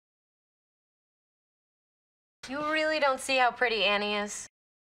You really don't see how pretty Annie is.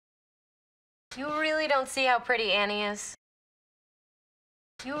 You really don't see how pretty Annie is.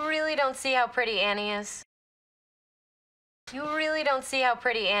 You really don't see how pretty Annie is. You really don't see how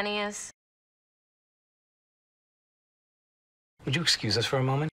pretty Annie is. Would you excuse us for a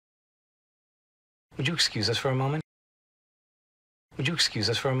moment? Would you excuse us for a moment? Would you excuse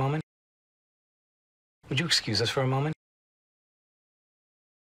us for a moment? Would you excuse us for a moment?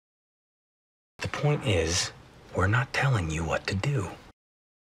 The point is, we're not telling you what to do.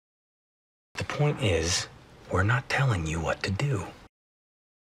 The point is, we're not telling you what to do.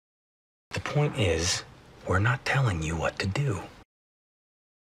 The point is, we're not telling you what to do.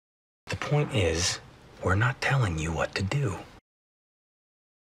 The point is, we're not telling you what to do.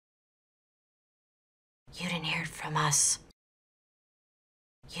 You didn't hear it from us.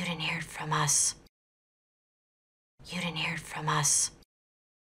 You didn't hear it from us. You didn't hear it from us.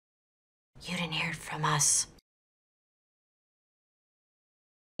 You didn't hear it from us.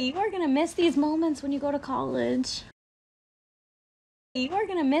 You are going to miss these moments when you go to college. You are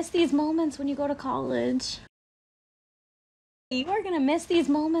going to miss these moments when you go to college. You are going to miss these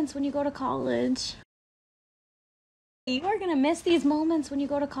moments when you go to college. You are going to miss these moments when you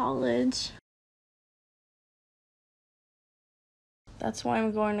go to college. That's why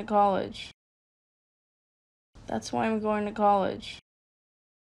I'm going to college. That's why I'm going to college.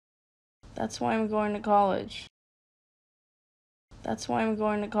 That's why I'm going to college. That's why I'm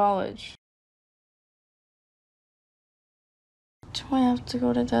going to college. Do I have to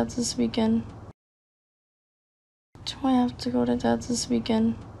go to Dad's this weekend? Do I have to go to Dad's this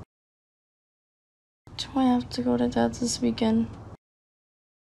weekend? Do I have to go to Dad's this weekend?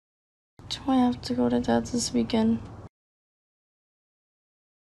 Do I have to go to Dad's this weekend?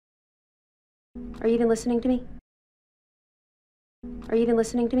 Are you even listening to me? Are you even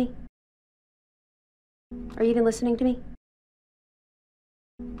listening to me? Are you even listening to me?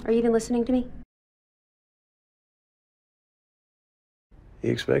 Are you even listening to me?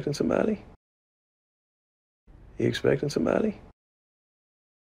 You expecting somebody? You expecting somebody?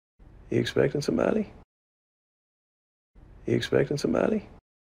 You expecting somebody? You expecting somebody?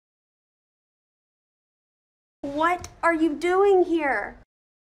 What are you doing here?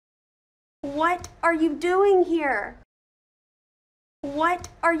 What are you doing here? What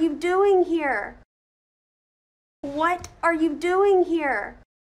are you doing here? What are you doing here?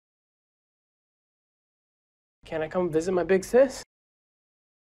 Can I come visit my big sis?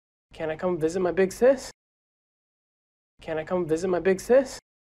 Can I come visit my big sis? Can I come visit my big sis?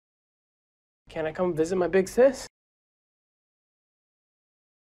 Can I come visit my big sis?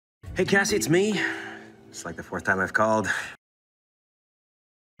 Hey, Cassie, it's me. It's like the fourth time I've called.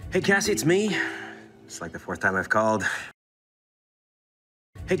 Hey, Cassie, it's me. It's like the fourth time I've called.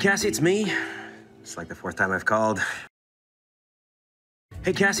 Hey, Cassie, it's me. It's like the fourth time I've called.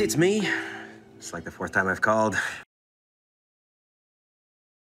 Hey, Cassie, it's me. It's like the fourth time I've called.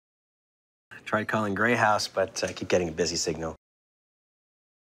 Tried calling Gray House, but I keep getting a busy signal.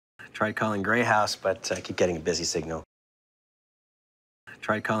 Tried calling Gray House, but I keep getting a busy signal.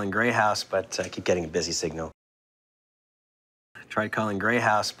 Tried calling Gray House, but I keep getting a busy signal. Tried calling Gray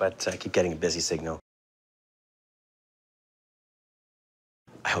House, but I keep getting a busy signal.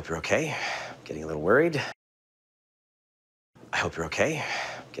 I hope you're okay. I'm getting a little worried. I hope you're okay.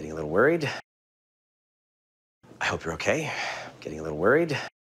 I'm getting a little worried. I hope you're okay. I'm getting a little worried.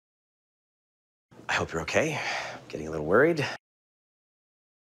 I hope you're okay. I'm getting a little worried.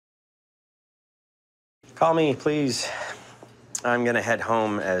 Call me, please. I'm gonna head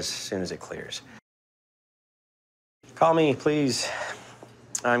home as soon as it clears. Call me, please.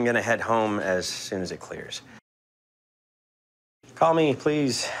 I'm gonna head home as soon as it clears. Call me,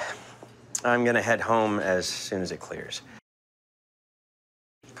 please. I'm gonna head home as soon as it clears.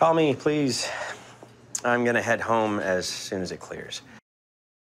 Call me, please. I'm gonna head home as soon as it clears.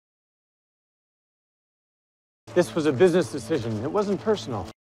 This was a business decision. It wasn't personal.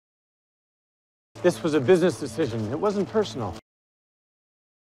 This was a business decision. It wasn't personal.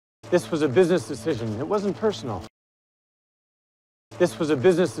 This was a business decision. It wasn't personal. This was a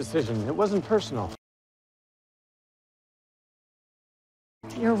business decision. It wasn't personal.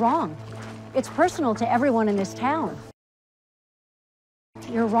 You're wrong. It's personal to everyone in this town.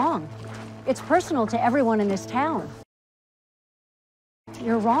 You're wrong. It's personal to everyone in this town.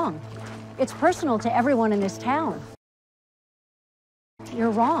 You're wrong. It's personal to everyone in this town.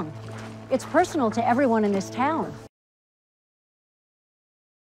 You're wrong. It's personal to everyone in this town.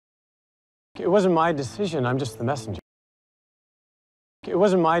 It wasn't my decision. I'm just the messenger. It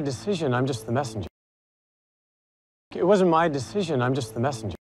wasn't my decision. I'm just the messenger. It wasn't my decision. I'm just the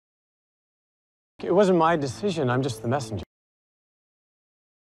messenger. It wasn't my decision. I'm just the messenger.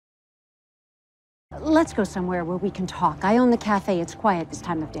 Let's go somewhere where we can talk. I own the cafe. It's quiet this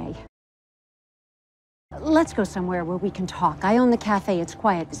time of day. Let's go somewhere where we can talk. I own the cafe. It's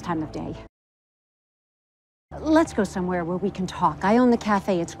quiet this time of day. Let's go somewhere where we can talk. I own the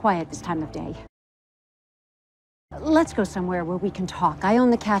cafe. It's quiet this time of day. Let's go somewhere where we can talk. I own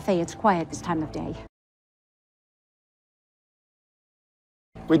the cafe. It's quiet this time of day.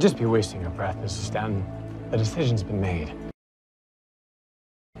 We'd just be wasting our breath, Mrs. Stanton. The decision's been made.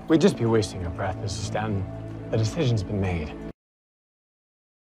 We'd just be wasting our breath, Mrs. Stanton. The decision's been made.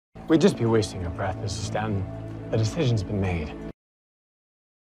 We'd just be wasting our breath, Mrs. Stanton. The decision's been made.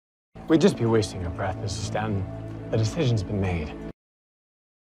 We'd just be wasting our breath, Mrs. Stanton. The decision's been made.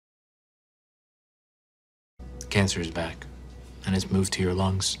 Cancer is back, and it's moved to your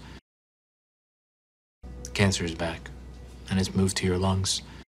lungs. Cancer is back, and it's moved to your lungs.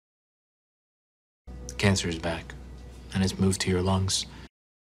 Cancer is back, and it's moved to your lungs.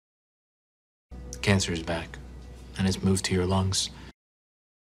 Cancer is back, and it's moved to your lungs.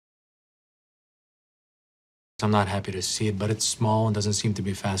 I'm not happy to see it, but it's small and doesn't seem to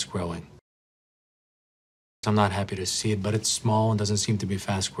be fast growing. I'm not happy to see it, but it's small and doesn't seem to be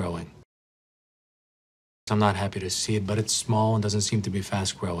fast growing. I'm not happy to see it, but it's small and doesn't seem to be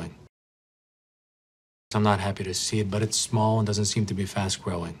fast growing. I'm not happy to see it, but it's small and doesn't seem to be fast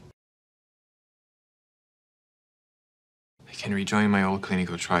growing. I can rejoin my old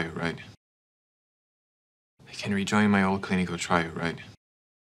clinical trial, right? I can rejoin my old clinical trial, right?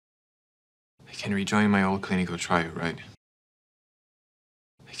 I can rejoin my old clinical trial, right?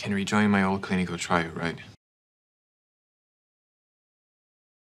 I can rejoin my old clinical trial, right?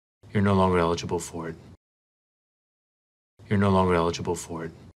 You're no longer eligible for it. You're no longer eligible for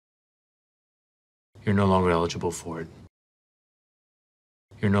it. You're no longer eligible for it.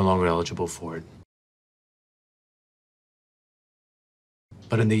 You're no longer eligible for it.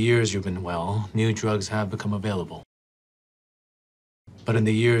 But in the years you've been well, new drugs have become available. But in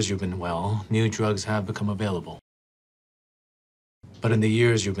the years you've been well, new drugs have become available. But in the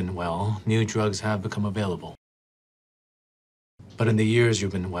years you've been well, new drugs have become available. But in the years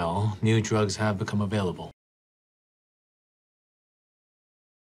you've been well, new drugs have become available.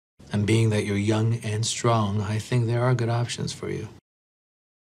 And being that you're young and strong, I think there are good options for you.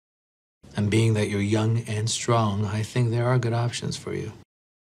 And being that you're young and strong, I think there are good options for you.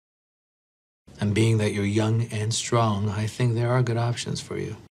 And being that you're young and strong, I think there are good options for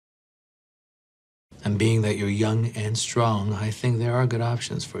you. And being that you're young and strong, I think there are good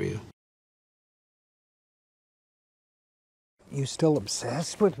options for you. You still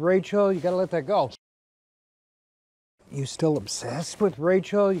obsessed with Rachel? You gotta let that go. You still obsessed with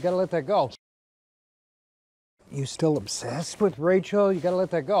Rachel? You gotta let that go. You still obsessed with Rachel? You gotta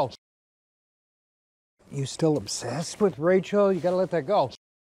let that go. You still obsessed with Rachel? You gotta let that go.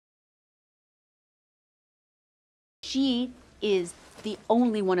 She is the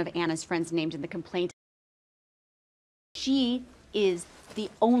only one of Anna's friends named in the complaint. She is the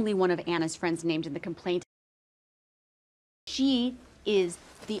only one of Anna's friends named in the complaint. She is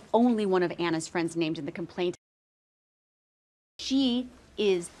the only one of Anna's friends named in the complaint. She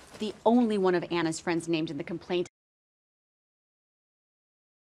is the only one of Anna's friends named in the complaint.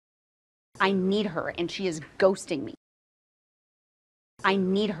 I need her and she is ghosting me. I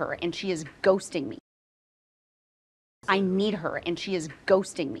need her and she is ghosting me. I need her and she is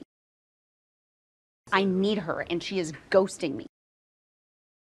ghosting me. I need her and she is ghosting me.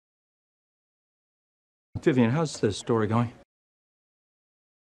 Vivian, how's the story going?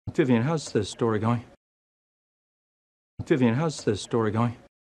 Vivian, how's the story going? Vivian, how's the story going?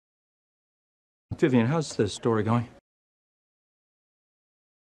 Vivian, how's the story going?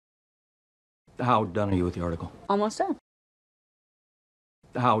 How done are you with the article? Almost done.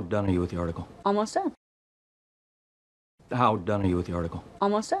 How done are you with the article? Almost done. How done are you with the article?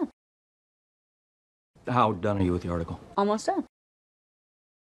 Almost done. How done are you with the article? Almost done.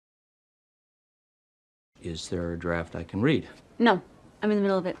 Is there a draft I can read? No, I'm in the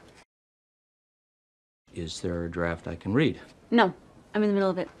middle of it. Is there a draft I can read? No, I'm in the middle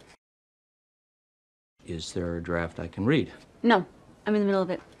of it. Is there a draft I can read? No, I'm in the middle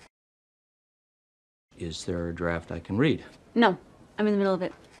of it. Is there a draft I can read? No, I'm in the middle of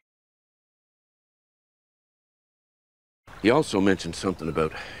it. He also mentioned something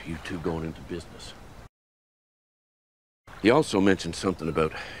about you two going into business. He also mentioned something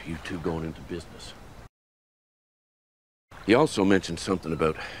about you two going into business. He also mentioned something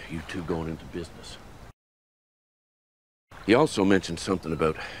about you two going into business. He also mentioned something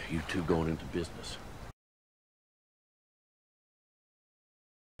about you two going into business.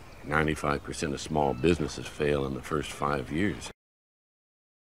 95% of small businesses fail in the first 5 years.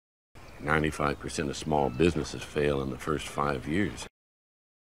 95% of small businesses fail in the first 5 years.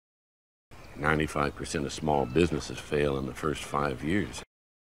 95% of small businesses fail in the first 5 years.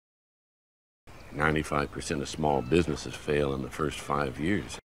 95% of small businesses fail in the first 5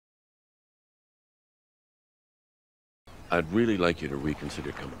 years. I'd really like you to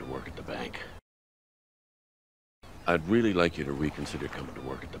reconsider coming to work at the bank. I'd really like you to reconsider coming to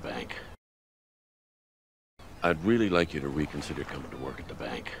work at the bank. I'd really like you to reconsider coming to work at the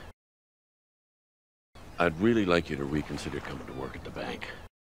bank. I'd really like you to reconsider coming to work at the bank.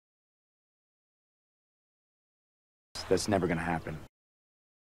 That's never gonna happen.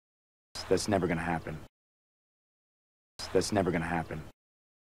 That's never gonna happen. That's never gonna happen.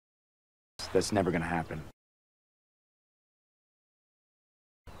 That's never gonna happen.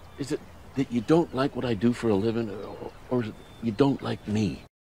 Is it that you don't like what I do for a living, or is it you don't like me?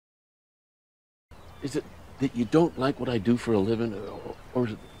 Is it that you don't like what I do for a living, or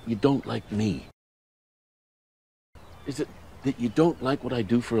is it you don't like me? Is it that you don't like what I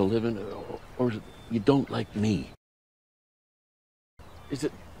do for a living, or is it you don't like me? Is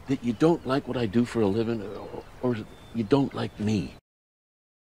it that you don't like what I do for a living, or is it you don't like me?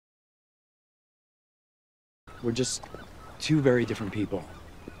 We're just two very different people,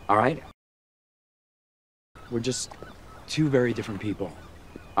 all right? We're just two very different people,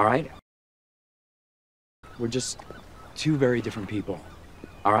 all right? We're just two very different people,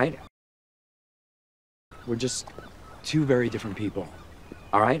 all right? We're just two very different people,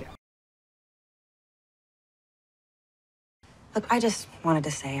 all right? Look, I just wanted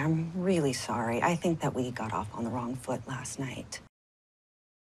to say I'm really sorry. I think that we got off on the wrong foot last night.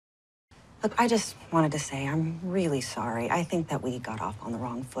 Look, I just wanted to say I'm really sorry. I think that we got off on the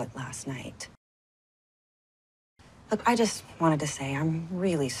wrong foot last night. Look, I just wanted to say I'm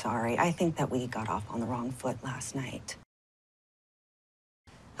really sorry. I think that we got off on the wrong foot last night.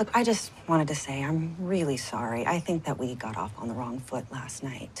 Look, I just wanted to say I'm really sorry. I think that we got off on the wrong foot last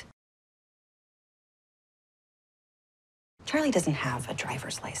night. Charlie doesn't have a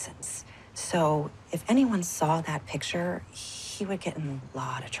driver's license, so if anyone saw that picture, he would get in a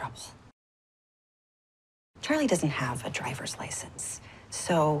lot of trouble. Charlie doesn't have a driver's license,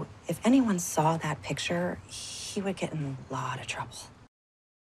 so if anyone saw that picture, he would get in a lot of trouble.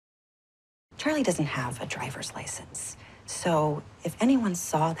 Charlie doesn't have a driver's license, so if anyone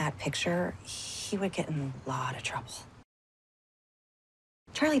saw that picture, he would get in a lot of trouble.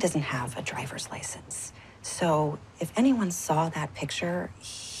 Charlie doesn't have a driver's license, so if anyone saw that picture,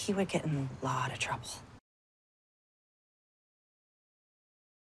 he would get in a lot of trouble.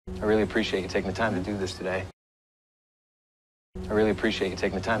 I really appreciate you taking the time to do this today. I really appreciate you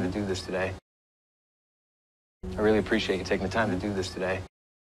taking the time to do this today. I really appreciate you taking the time to do this today.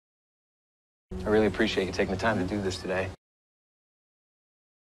 I really appreciate you taking the time to do this today.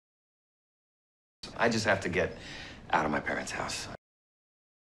 I just have to get out of my parents' house.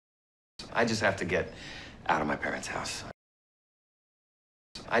 I just have to get out of my parents' house.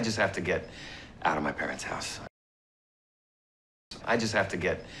 I just have to get out of my parents' house. I just have to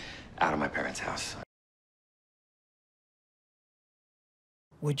get out of my parents' house.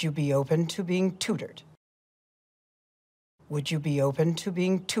 Would you be open to being tutored? Would you be open to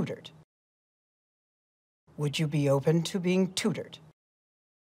being tutored? Would you be open to being tutored?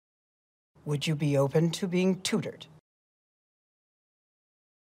 Would you be open to being tutored?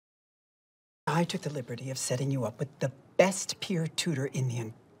 I took the liberty of setting you up with the best peer tutor in the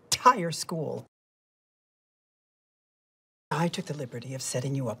entire school. I took the liberty of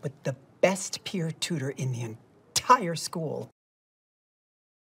setting you up with the best peer tutor in the entire school.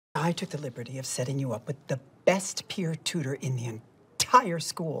 I took the liberty of setting you up with the best peer tutor in the entire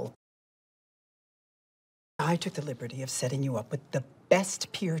school. I took the liberty of setting you up with the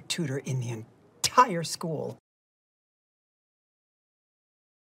best peer tutor in the entire school.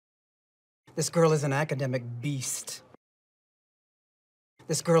 This girl is an academic beast.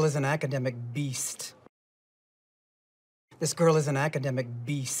 This girl is an academic beast. This girl is an academic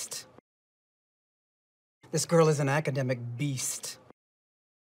beast. This girl is an academic beast.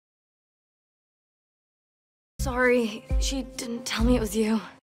 Sorry, she didn't tell me it was you.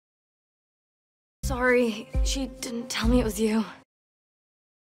 Sorry, she didn't tell me it was you.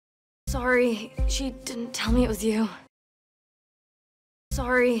 Sorry, she didn't tell me it was you.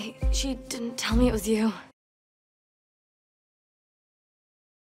 Sorry, she didn't tell me it was you.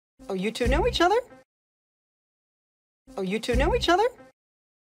 Oh, you two know each other? Oh, you two know each other?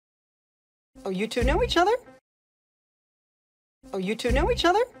 Oh, you two know each other? Oh, you two know each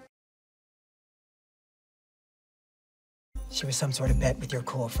other? She was some sort of bet with your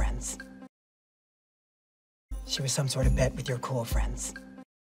cool friends. She was some sort of bet with your cool friends.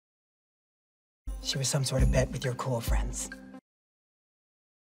 She was some sort of bet with your cool friends.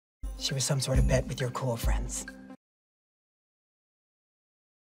 She was some sort of bet with your cool friends.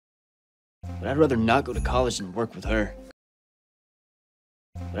 But I'd rather not go to college than work with her.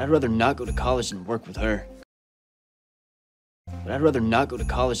 But I'd rather not go to college than work with her. But I'd rather not go to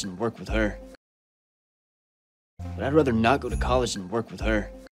college than work with her. But I'd rather not go to college than work with her.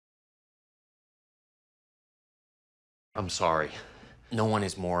 I'm sorry. No one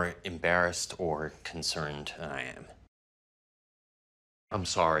is more embarrassed or concerned than I am. I'm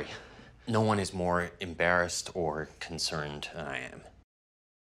sorry. No one is more embarrassed or concerned than I am.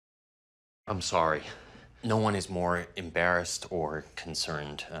 I'm sorry. No one is more embarrassed or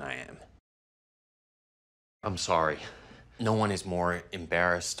concerned than I am. I'm sorry. No one is more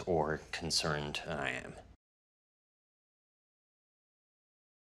embarrassed or concerned than I am.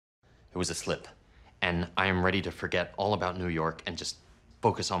 It was a slip, and I am ready to forget all about New York and just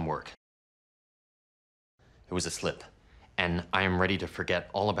focus on work. It was a slip, and I am ready to forget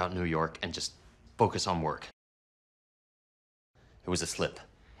all about New York and just focus on work. It was a slip,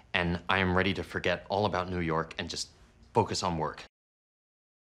 and I am ready to forget all about New York and just focus on work.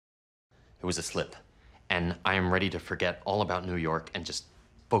 It was a slip, and I am ready to forget all about New York and just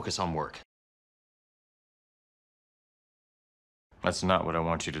focus on work. That's not what I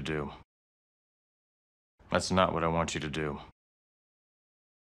want you to do. That's not what I want you to do.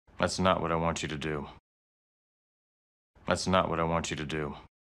 That's not what I want you to do. That's not what I want you to do.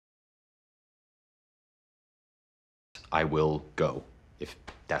 I will go, if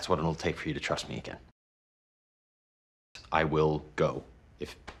that's what it'll take for you to trust me again. I will go,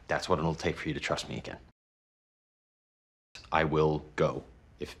 if that's what it'll take for you to trust me again. I will go,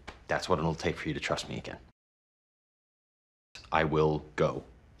 if that's what it'll take for you to trust me again. I will go,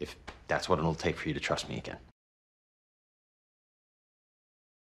 if that's what it'll take for you to trust me again.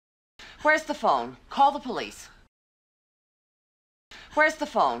 Where's the phone? Call the police. Where's the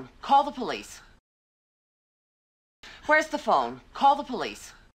phone? Call the police. Where's the phone? Call the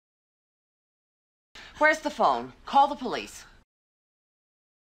police. Where's the phone? Call the police.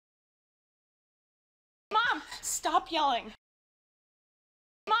 Mom, stop yelling.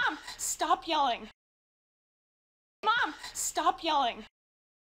 Mom, stop yelling. Mom, stop yelling.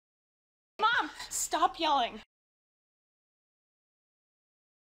 Mom, stop yelling.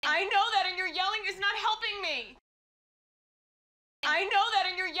 I know that and your yelling is not helping me. I know that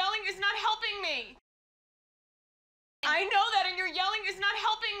and your yelling is not helping me. I know that and your yelling is not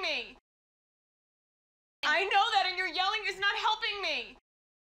helping me. I know that and your yelling is not helping me.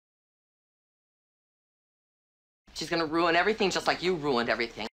 She's gonna ruin everything just like you ruined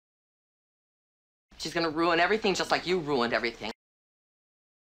everything. She's gonna ruin everything just like you ruined everything.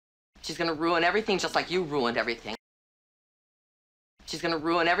 She's gonna ruin everything just like you ruined everything. She's gonna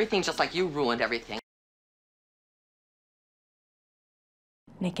ruin everything just like you ruined everything.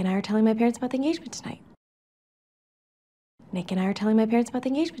 Nick and I are telling my parents about the engagement tonight. Nick and I are telling my parents about the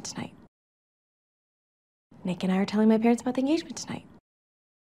engagement tonight. Nick and I are telling my parents about the engagement tonight.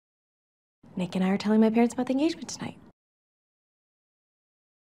 Nick and I are telling my parents about the engagement tonight.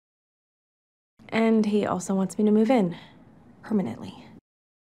 And he also wants me to move in permanently.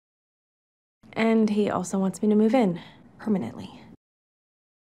 And he also wants me to move in permanently.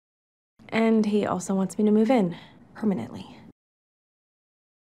 And he also wants me to move in permanently.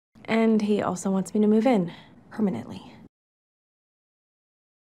 And he also wants me to move in permanently.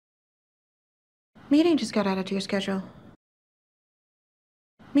 Meeting just got added to your schedule.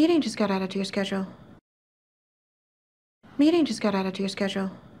 Meeting just got added to your schedule. Meeting just got added to your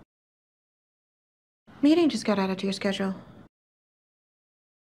schedule. Meeting just got added to your schedule.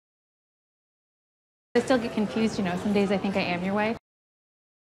 I still get confused, you know, some days I think I am your wife.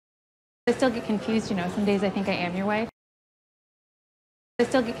 I still get confused, you know, some days I think I am your wife. I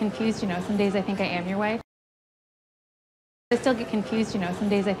still get confused, you know, some days I think I am your wife. I still get confused, you know, some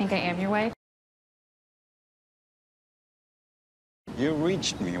days I think I am your wife. You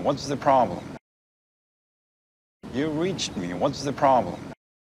reached me, what's the problem? You reached me, what's the problem?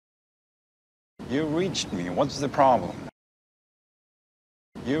 You reached me, what's the problem?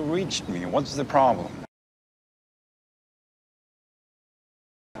 You reached me, what's the problem?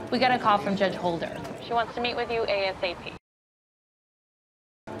 We got a call from Judge Holder. She wants to meet with you ASAP.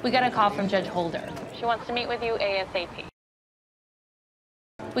 We got a call from Judge Holder. She wants to meet with you ASAP.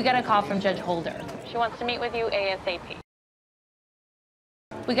 We got a call from Judge Holder. She wants to meet with you ASAP.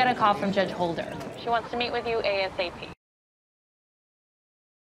 We got a call from Judge Holder. She wants to meet with you ASAP.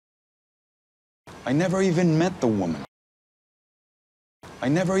 I never even met the woman. I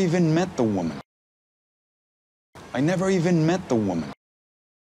never even met the woman. I never even met the woman.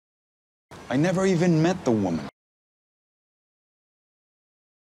 I never even met the woman.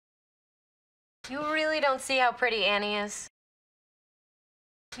 You really don't see how pretty Annie is.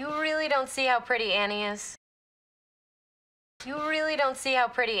 You really don't see how pretty Annie is. You really don't see how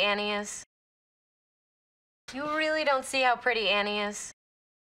pretty Annie is. You really don't see how pretty Annie is.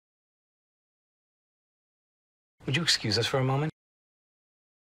 Would you excuse us for a moment?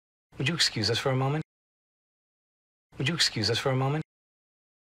 Would you excuse us for a moment? Would you excuse us for a moment?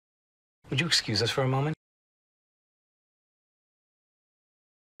 Would you excuse us for a moment?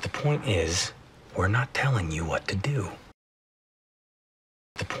 The point is, we're not telling you what to do.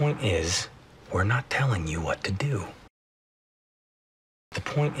 The point is, we're not telling you what to do. The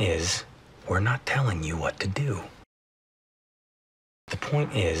point is, we're not telling you what to do. The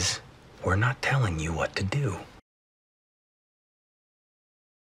point is, we're not telling you what to do.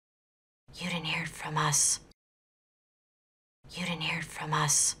 You didn't hear it from us. You didn't hear it from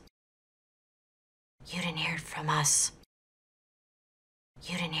us. You didn't hear it from us.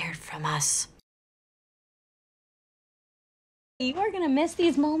 You didn't hear it from us. You are going to miss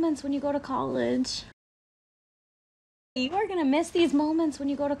these moments when you go to college. You are going to miss these moments when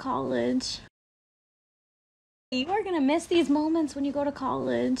you go to college. You are going to miss these moments when you go to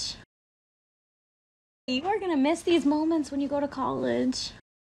college. You are going to miss these moments when you go to college.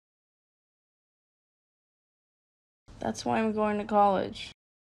 That's why I'm going to college.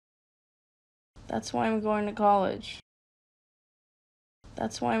 That's why I'm going to college.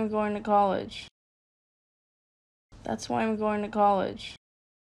 That's why I'm going to college. That's why I'm going to college.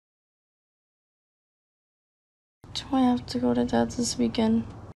 Do I have to go to Dad's this weekend?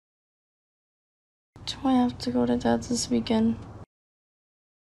 Do I have to go to Dad's this weekend?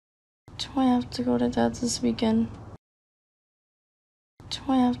 Do I have to go to Dad's this weekend? Do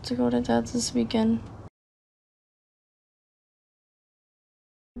I have to go to Dad's this weekend?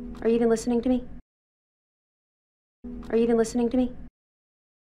 Are you even listening to me? Are you even listening to me?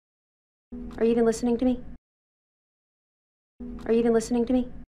 Are you even listening to me? Are you even listening to me?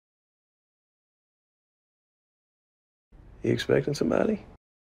 You expecting somebody?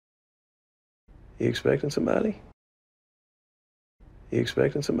 You expecting somebody? You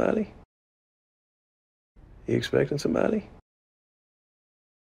expecting somebody? You expecting somebody?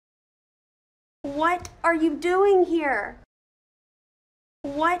 What are you doing here?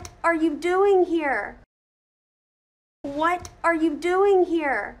 What are you doing here? What are you doing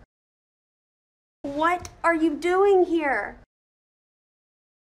here? What are you doing here?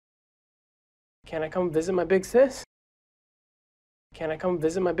 Can I come visit my big sis? Can I come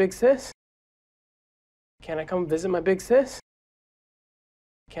visit my big sis? Can I come visit my big sis?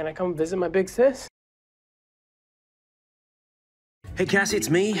 Can I come visit my big sis? Hey, Cassie, it's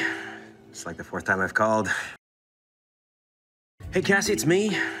me. It's like the fourth time I've called. Hey, Cassie, it's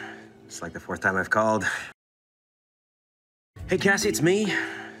me. It's like the fourth time I've called. Hey, Cassie, it's me.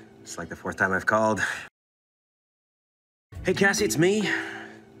 It's like the fourth time I've called. Hey, Cassie, it's me.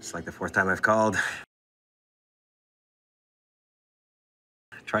 It's like the fourth time I've called.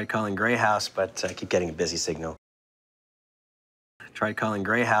 Tried calling Gray House, but I keep getting a busy signal. Tried calling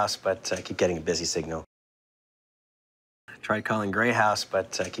Gray House, but I keep getting a busy signal. Tried calling Gray House,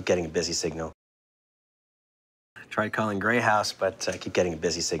 but I keep getting a busy signal. Tried calling Gray House, but I keep getting a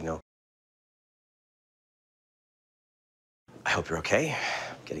busy signal. I hope you're okay.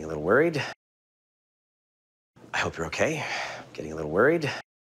 I'm getting a little worried. I hope you're okay. I'm getting a little worried.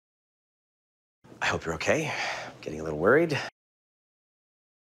 I hope you're okay. I'm getting a little worried.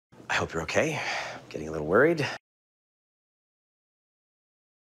 I hope you're okay. I'm getting a little worried.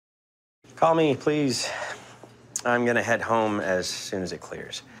 Call me, please. I'm gonna head home as soon as it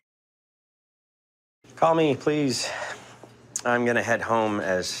clears. Call me, please. I'm gonna head home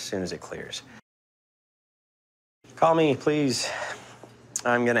as soon as it clears. Call me, please.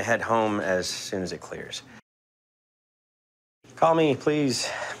 I'm gonna head home as soon as it clears. Call me, please.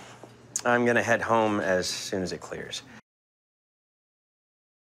 I'm gonna head home as soon as it clears.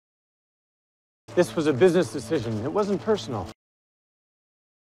 This was a business decision. It wasn't personal.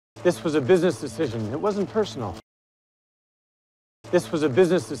 This was a business decision. It wasn't personal. This was a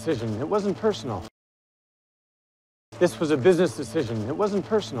business decision. It wasn't personal. This was a business decision. It wasn't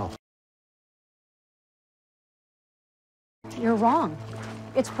personal. You're wrong.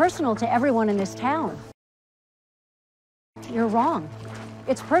 It's personal to everyone in this town. You're wrong.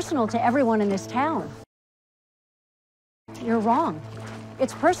 It's personal to everyone in this town. You're wrong.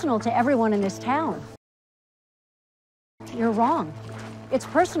 It's personal to everyone in this town. You're wrong. It's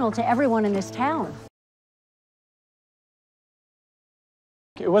personal to everyone in this town.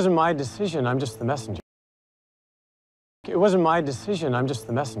 It wasn't my decision, I'm just the messenger. It wasn't my decision, I'm just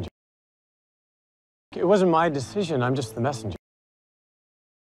the messenger. It wasn't my decision, I'm just the messenger.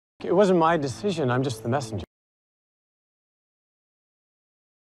 It wasn't my decision, I'm just the messenger.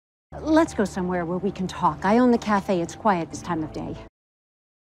 Let's go somewhere where we can talk. I own the cafe, it's quiet this time of day.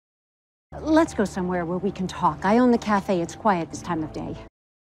 Let's go somewhere where we can talk. I own the cafe, it's quiet this time of day.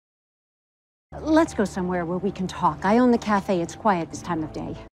 Let's go somewhere where we can talk. I own the cafe, it's quiet this time of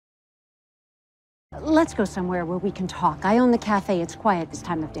day. Let's go somewhere where we can talk. I own the cafe, it's quiet this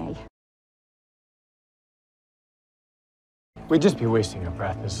time of day. We'd just be wasting our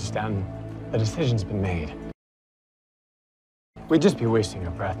breath, Mrs. Stanton. The decision's been made. We'd just be wasting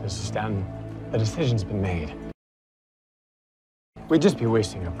our breath, Mrs. Stanton. The decision's been made. We'd just be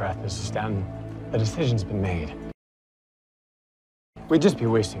wasting our breath, Mrs. Stanton. The decision's been made. We'd just be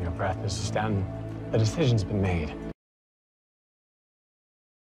wasting our breath, Mrs. Stanton. The decision's been made.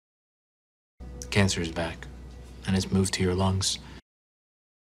 Cancer is back, and it's moved to your lungs.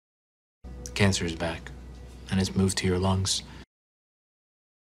 Cancer is back, and it's moved to your lungs.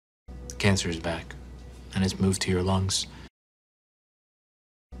 Cancer is back, and it's moved to your lungs.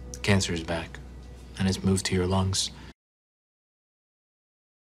 Cancer is back, and it's moved to your lungs.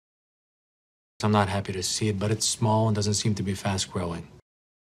 I'm not happy to see it, but it's small and doesn't seem to be fast growing.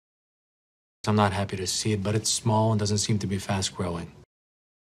 I'm not happy to see it, but it's small and doesn't seem to be fast growing.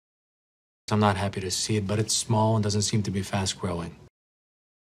 I'm not happy to see it, but it's small and doesn't seem to be fast growing.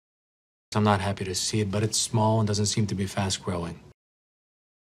 I'm not happy to see it, but it's small and doesn't seem to be fast growing.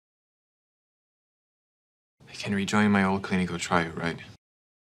 I can rejoin my old clinical trial, right?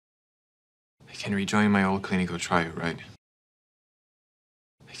 I can rejoin my old clinical trial, right?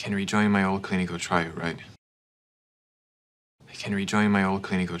 I can rejoin my old clinical trial, right? I can rejoin my old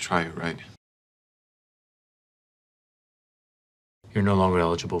clinical trial, right? You're no longer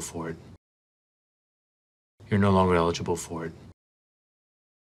eligible for it. You're no longer eligible for it.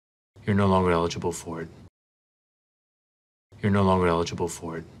 You're no longer eligible for it. You're no longer eligible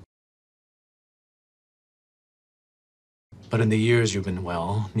for it. But in the years you've been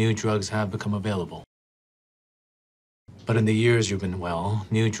well, new drugs have become available. But in the years you've been well,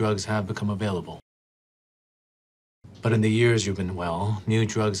 new drugs have become available. But in the years you've been well, new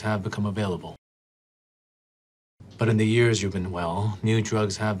drugs have become available. But in the years you've been well, new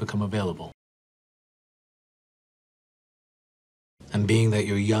drugs have become available. And being that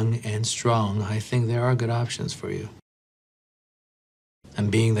you're young and strong, I think there are good options for you.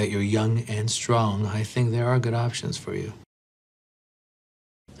 And being that you're young and strong, I think there are good options for you.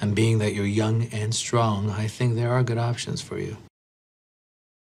 And being that you're young and strong, I think there are good options for you.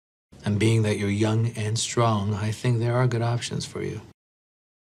 And being that you're young and strong, I think there are good options for you.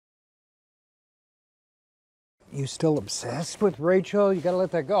 You still obsessed with Rachel? You gotta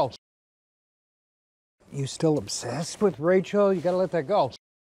let that go. You still obsessed with Rachel? You gotta let that go.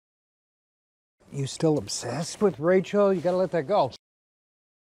 You still obsessed with Rachel? You gotta let that go.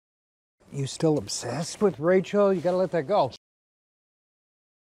 You still obsessed with Rachel? You gotta let that go.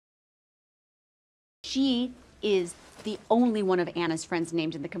 She is the only one of Anna's friends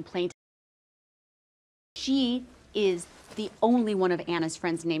named in the complaint. She is the only one of Anna's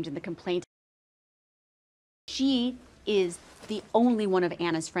friends named in the complaint. She is the only one of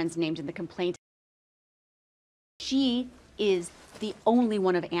Anna's friends named in the complaint. She is the only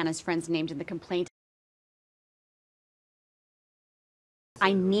one of Anna's friends named in the complaint.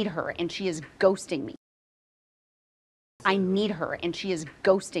 I need her and she is ghosting me. I need her and she is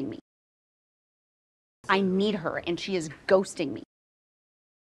ghosting me. I need her and she is ghosting me.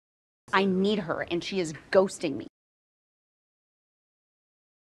 I need her and she is ghosting me.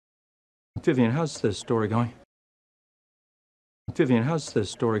 Vivian, how's the story going? Vivian, how's the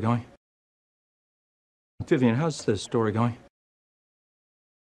story going? Vivian, how's the story going?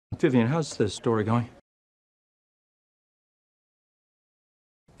 Vivian, how's the story going?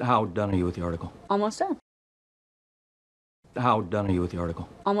 How done are you with the article? Almost done. How done are you with the article?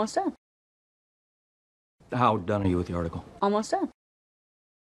 Almost done. How done are you with the article? Almost done.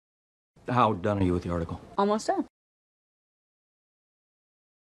 How done are you with the article? Almost done.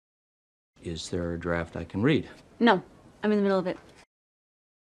 Is there a draft I can read? No, I'm in the middle of it.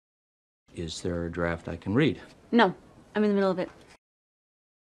 Is there a draft I can read? No, I'm in the middle of it.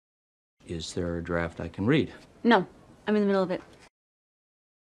 Is there a draft I can read? No, I'm in the middle of it.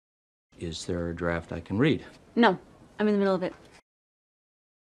 Is there a draft I can read? No, I'm in the middle of it.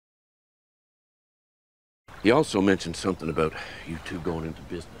 He also mentioned something about you two going into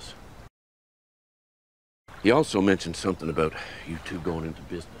business. He also mentioned something about you two going into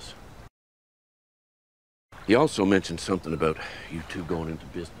business. He also mentioned something about you two going into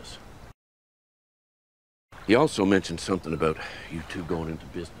business. He also mentioned something about you two going into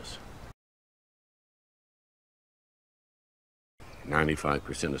business.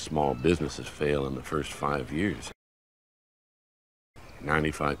 95% of small businesses fail in the first 5 years.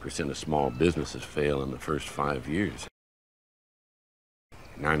 95% of small businesses fail in the first 5 years.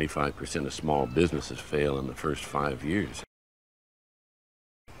 95% of small businesses fail in the first 5 years.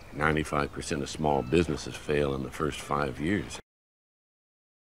 95% of small businesses fail in the first 5 years.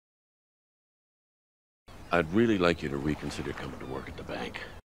 I'd really like you to reconsider coming to work at the bank.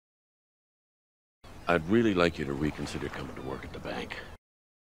 I'd really like you to reconsider coming to work at the bank.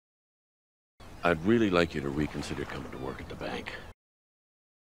 I'd really like you to reconsider coming to work at the bank.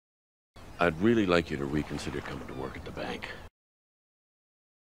 I'd really like you to reconsider coming to work at the bank.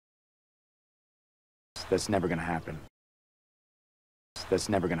 That's never gonna happen. That's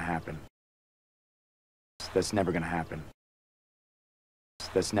never gonna happen. That's never gonna happen.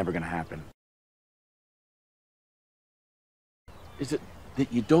 That's never gonna happen. Is it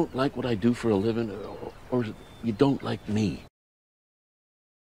that you don't like what I do for a living, or is it you don't like me?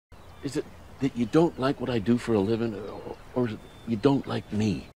 Is it that you don't like what I do for a living, or is it you don't like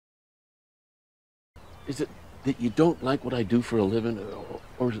me? Is it that you don't like what I do for a living,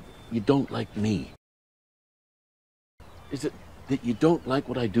 or is it you don't like me? Is it that you don't like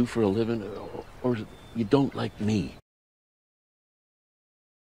what I do for a living, or is it you don't like me?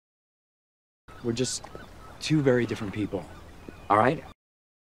 We're just two very different people, all right?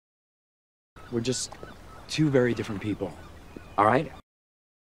 We're just two very different people, all right?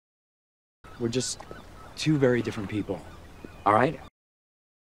 We're just two very different people, all right?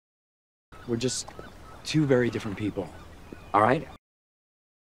 We're just two very different people, all right?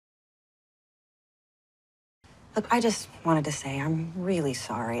 Look, I just wanted to say I'm really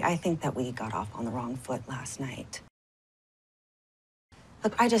sorry. I think that we got off on the wrong foot last night.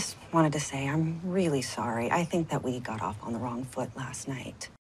 Look, I just wanted to say I'm really sorry. I think that we got off on the wrong foot last night.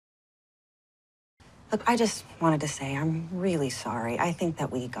 Look, I just wanted to say I'm really sorry. I think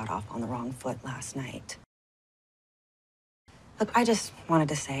that we got off on the wrong foot last night. Look, I just wanted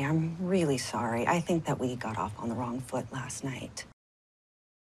to say I'm really sorry. I think that we got off on the wrong foot last night.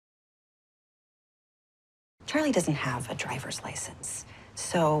 Charlie doesn't have a driver's license,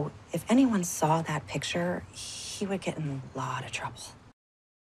 so if anyone saw that picture, he would get in a lot of trouble.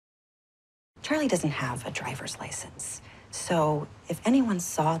 Charlie doesn't have a driver's license, so if anyone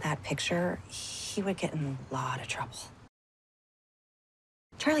saw that picture, he would get in a lot of trouble.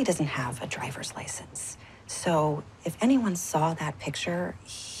 Charlie doesn't have a driver's license, so if anyone saw that picture,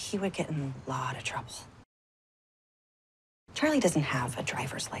 he would get in a lot of trouble. Charlie doesn't have a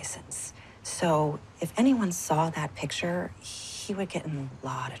driver's license, so if anyone saw that picture, he would get in a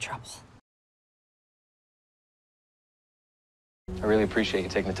lot of trouble. I really appreciate you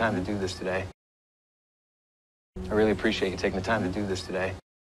taking the time to do this today. I really appreciate you taking the time to do this today.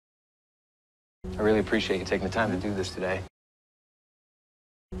 I really appreciate you taking the time to do this today.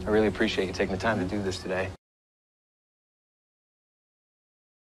 I really appreciate you taking the time to do this today.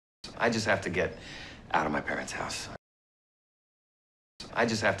 I just have to get out of my parents' house. I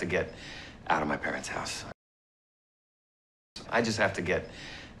just have to get out of my parents' house. I just have to get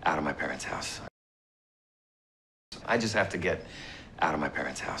out of my parents' house. I just have to get out of my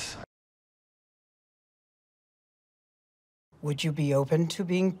parents' house. Would you be open to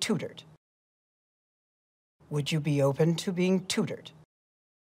being tutored? Would you be open to being tutored?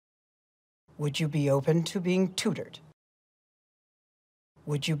 Would you be open to being tutored?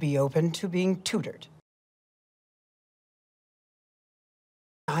 Would you be open to being tutored?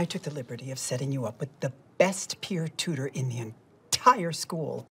 I took the liberty of setting you up with the best peer tutor in the entire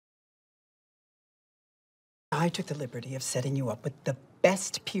school. I took the liberty of setting you up with the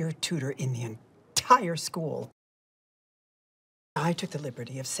best peer tutor in the entire school. I took the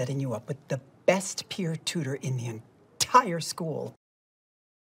liberty of setting you up with the best peer tutor in the entire school.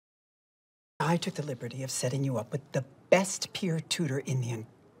 I took the liberty of setting you up with the best peer tutor in the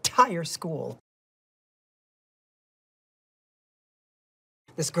entire school.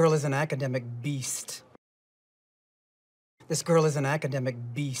 This girl is an academic beast. This girl is an academic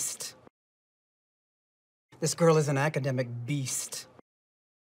beast. This girl is an academic beast.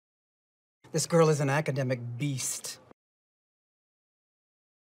 This girl is an academic beast.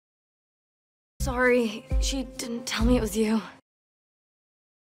 Sorry, she didn't tell me it was you.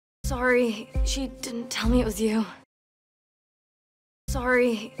 Sorry, she didn't tell me it was you.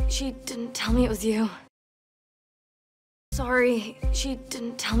 Sorry, she didn't tell me it was you. Sorry, she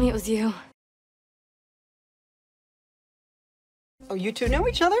didn't tell me it was you. Oh, you two know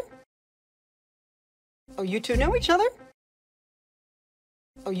each other? Oh, you two know each other?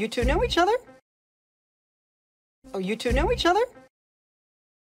 Oh, you two know each other? Oh, you two know each other?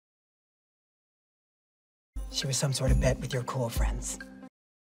 She was some sort of bet with your cool friends.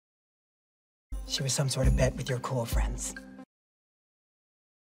 She was some sort of bet with your cool friends.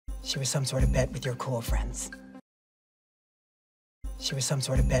 She was some sort of bet with your cool friends. She was some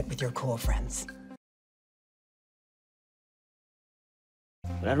sort of bet with your cool friends.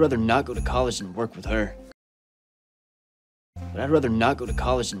 But I'd rather not go to college than work with her. But I'd rather not go to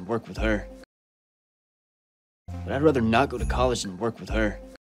college than work with her. But I'd rather not go to college than work with her.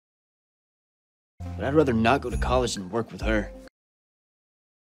 But I'd rather not go to college than work with her.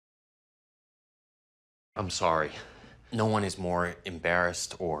 I'm sorry. No one is more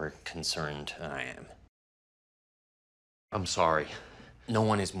embarrassed or concerned than I am. I'm sorry. No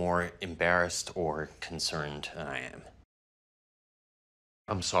one is more embarrassed or concerned than I am.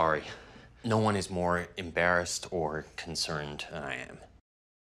 I'm sorry. No one is more embarrassed or concerned than I am.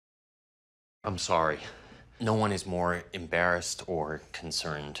 I'm sorry. No one is more embarrassed or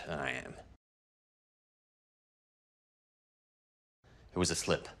concerned than I am. It was a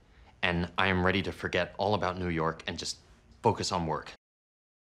slip, and I am ready to forget all about New York and just focus on work.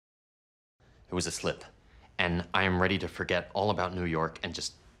 It was a slip, and I am ready to forget all about New York and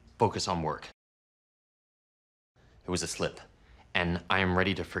just focus on work. It was a slip, and I am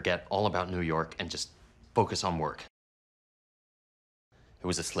ready to forget all about New York and just focus on work. It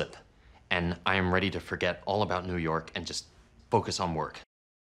was a slip, and I am ready to forget all about New York and just focus on work.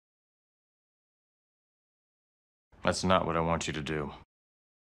 That's not what I want you to do.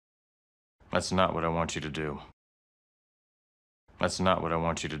 That's not what I want you to do. That's not what I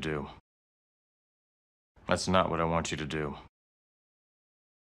want you to do. That's not what I want you to do.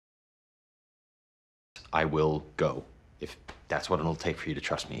 I will go, if that's what it'll take for you to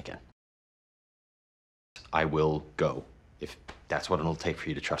trust me again. I will go, if that's what it'll take for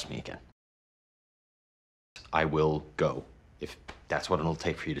you to trust me again. I will go, if that's what it'll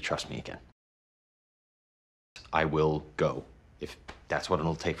take for you to trust me again. I will go, if that's what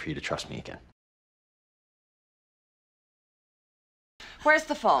it'll take for you to trust me again. Where's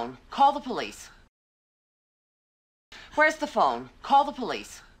the phone? Call the police. Where's the phone? Call the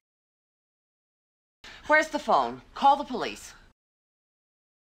police. Where's the phone? Call the police.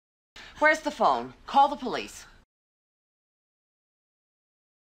 Where's the phone? Call the police.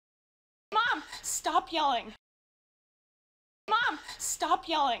 Mom, stop yelling. Mom, stop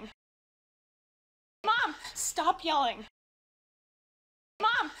yelling. Mom, stop yelling.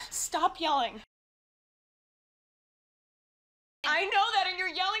 Mom, stop yelling. I know that and your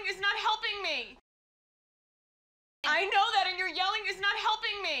yelling is not helping me. I know that and your yelling is not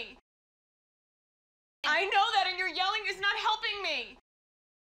helping me. I know that and your yelling is not helping me.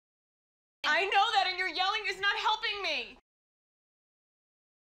 I know that and your yelling is not helping me.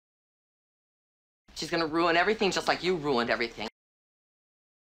 She's gonna ruin everything just like you ruined everything.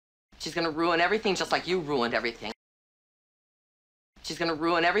 She's gonna ruin everything just like you ruined everything. She's gonna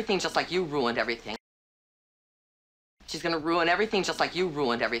ruin everything just like you ruined everything. She's gonna ruin everything just like you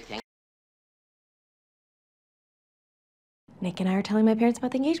ruined everything. Nick and I are telling my parents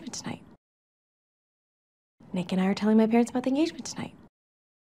about the engagement tonight. Nick and I are telling my parents about the engagement tonight.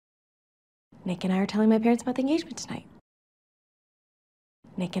 Nick and I are telling my parents about the engagement tonight.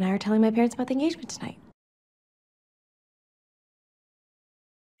 Nick and I are telling my parents about the engagement tonight.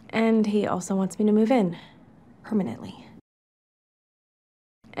 And he also wants me to move in permanently.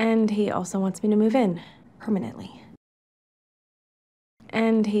 And he also wants me to move in permanently.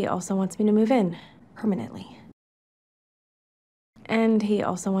 And he also wants me to move in permanently. And he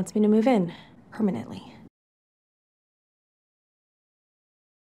also wants me to move in permanently.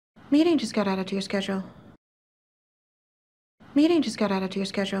 Meeting just got added to your schedule. Meeting just got added to your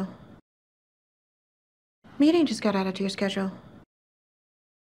schedule. Meeting just got added to your schedule.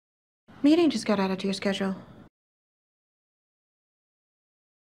 Meeting just got added to your schedule.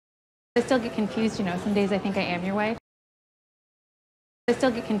 I still get confused, you know, some days I think I am your wife. I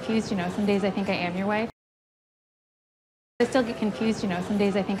still get confused, you know, some days I think I am your wife. I still get confused, you know, some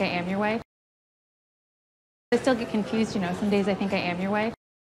days I think I am your wife. I still get confused, you know, some days I think I am your wife.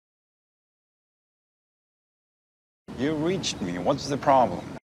 You reached me. What's the problem?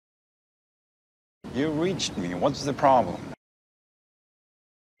 You reached me. What's the problem?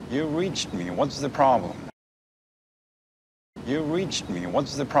 You reached me. What's the problem? You reached me.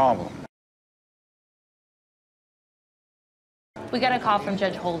 What's the problem? We got a call from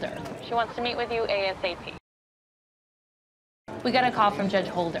Judge Holder. She wants to meet with you ASAP. We got a call from Judge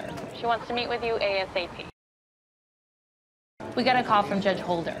Holder. She wants to meet with you ASAP. We got a call from Judge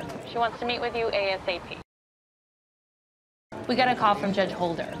Holder. She wants to meet with you ASAP. We got a call from Judge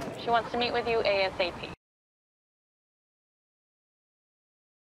Holder. She wants to meet with you ASAP.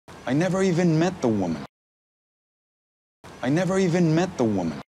 I never even met the woman. I never even met the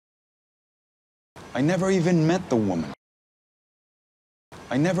woman. I never even met the woman.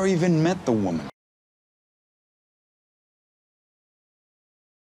 I never even met the woman.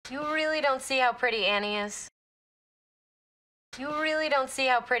 You really don't see how pretty Annie is. You really don't see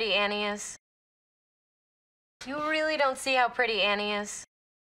how pretty Annie is. You really don't see how pretty Annie is.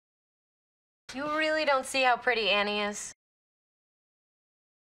 You really don't see how pretty Annie is.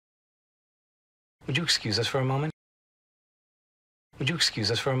 Would you excuse us for a moment? Would you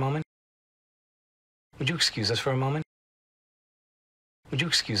excuse us for a moment? Would you excuse us for a moment? Would you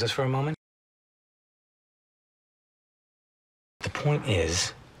excuse us for a moment? The point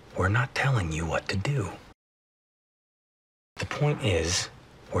is, we're not telling you what to do. The point is,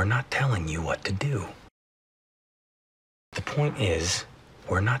 we're not telling you what to do. The point is,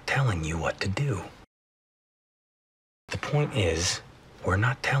 we're not telling you what to do. The point is, we're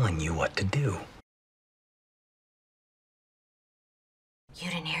not telling you what to do. You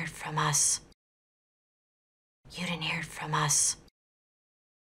didn't hear it from us. You didn't hear it from us.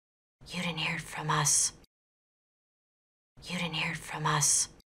 You didn't hear it from us. You didn't hear it from us.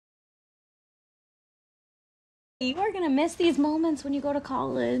 You are going to miss these moments when you go to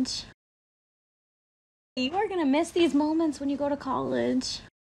college. You are going to miss these moments when you go to college.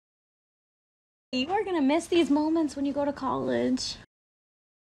 You are going to miss these moments when you go to college.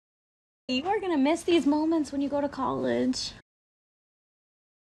 You are going to miss these moments when you go to college.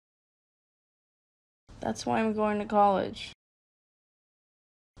 That's why I'm going to college.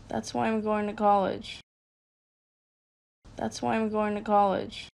 That's why I'm going to college. That's why I'm going to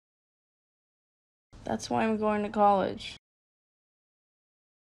college. That's why I'm going to college.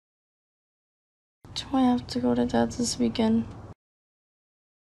 Do I have to go to Dad's this weekend?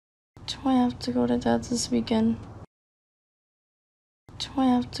 Do I have to go to Dad's this weekend? Do I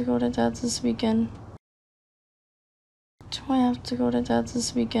have to go to Dad's this weekend? Do I have to go to Dad's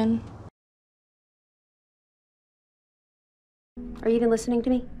this weekend? Are you even listening to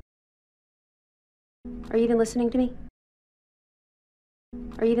me? Are you even listening to me?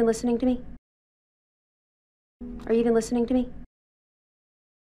 Are you even listening to me? Are you even listening to me?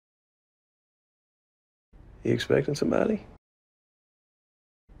 You expecting somebody?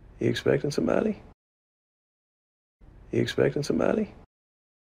 You expecting somebody? You expecting somebody?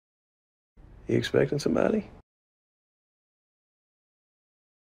 You expecting somebody?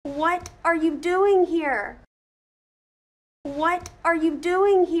 What are you doing here? What are you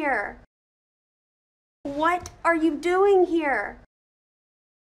doing here? What are you doing here?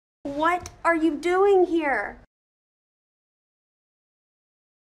 What are you doing here?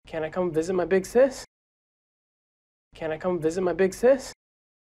 Can I come visit my big sis? Can I come visit my big sis?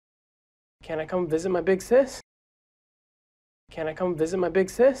 Can I come visit my big sis? Can I come visit my big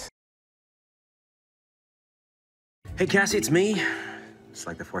sis? Hey, Cassie, it's me. It's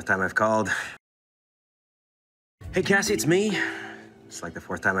like the fourth time I've called. Hey, Cassie, it's me. It's like the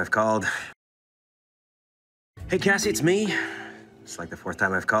fourth time I've called. Hey, Cassie, it's me. It's like the fourth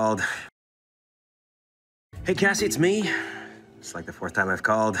time I've called. Hey, Cassie, it's me. It's like the fourth time I've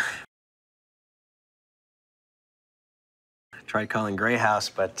called. Tried calling Gray House,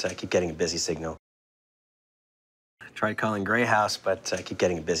 but I keep getting a busy signal. Tried calling Gray House, but I keep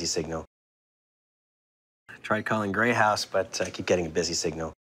getting a busy signal. Tried calling Gray House, but I keep getting a busy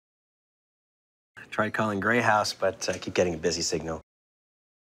signal. Tried calling Gray House, but I keep getting a busy signal.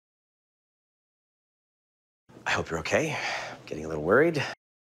 I hope you're okay. I'm getting a little worried.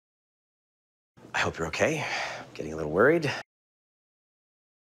 I hope you're okay. I'm getting a little worried.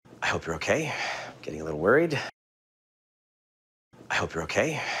 I hope you're okay. I'm getting a little worried. I hope you're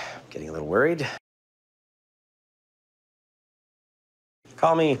okay. I'm getting a little worried.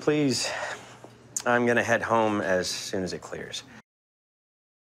 Call me, please. I'm gonna head home as soon as it clears.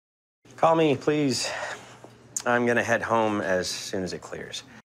 Call me, please. I'm gonna head home as soon as it clears.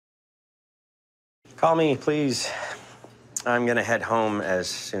 Call me, please. I'm gonna head home as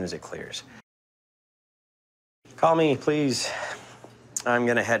soon as it clears. Call me, please. I'm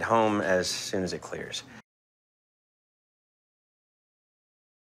gonna head home as soon as it clears.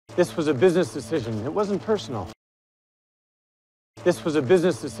 This was a business decision. It wasn't personal. This was a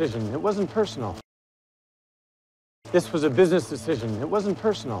business decision. It wasn't personal. This was a business decision. It wasn't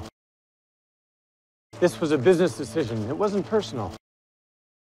personal. This was a business decision. It wasn't personal.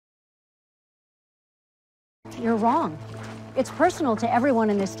 You're wrong. It's personal to everyone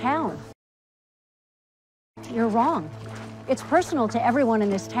in this town. You're wrong. It's personal to everyone in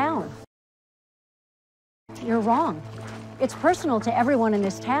this town. You're wrong. It's personal to everyone in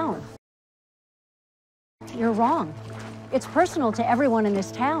this town. You're wrong. It's personal to everyone in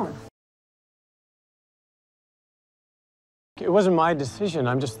this town. It wasn't my decision,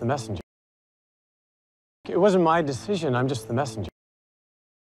 I'm just the messenger. It wasn't my decision, I'm just the messenger.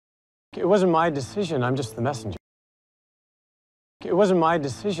 It wasn't my decision, I'm just the messenger. It wasn't my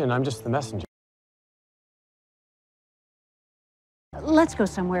decision, I'm just the messenger. Let's go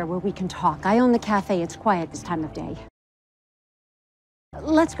somewhere where we can talk. I own the cafe. It's quiet this time of day.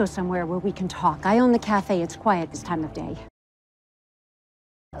 Let's go somewhere where we can talk. I own the cafe. It's quiet this time of day.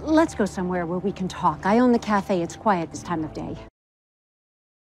 Let's go somewhere where we can talk. I own the cafe. It's quiet this time of day.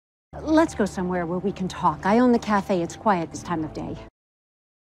 Let's go somewhere where we can talk. I own the cafe. It's quiet this time of day.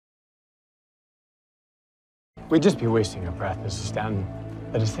 We'd just be wasting our breath, Mrs. Stanton.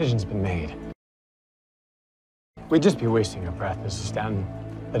 The decision's been made. We'd just be wasting our breath, Mrs. Stanton.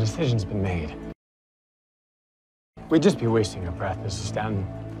 The decision's been made. We'd just be wasting our breath, Mrs. Stanton.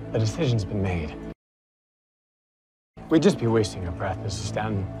 The decision's been made. We'd just be wasting our breath, Mrs.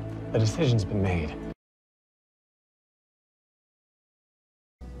 Stanton. The decision's been made.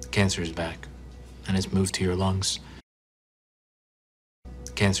 Cancer is back, and it's moved to your lungs.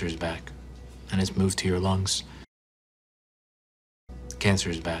 Cancer is back, and it's moved to your lungs. Cancer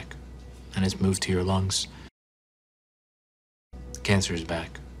is back, and it's moved to your lungs. Cancer is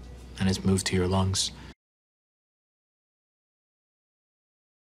back, and it's moved to your lungs.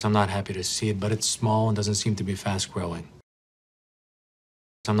 I'm not happy to see it, but it's small and doesn't seem to be fast growing.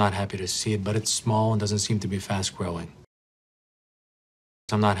 I'm not happy to see it, but it's small and doesn't seem to be fast growing.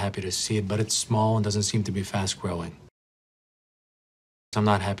 I'm not happy to see it, but it's small and doesn't seem to be fast growing. I'm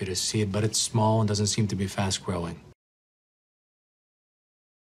not happy to see it, but it's small and doesn't seem to be fast growing.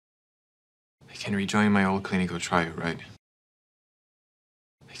 I can rejoin my old clinic, go try it, right?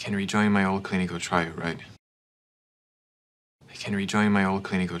 I can rejoin my old clinic, go try it, right? I can rejoin my old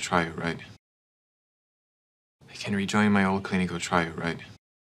clinic, go try it, right? I can rejoin my old clinic, go try it, right?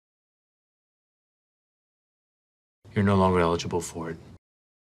 You're no longer eligible for it.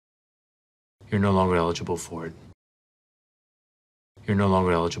 You're no longer eligible for it. You're no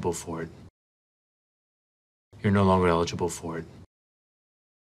longer eligible for it. You're no longer eligible for it.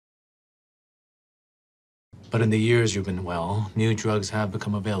 But in the years you've been well, new drugs have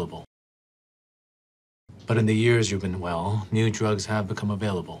become available. But in the years you've been well, new drugs have become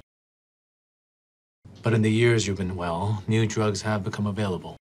available. But in the years you've been well, new drugs have become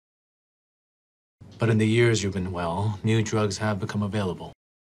available. But in the years you've been well, new drugs have become available.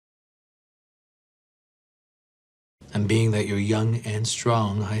 And being that you're young and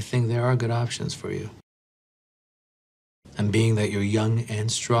strong, I think there are good options for you. And being that you're young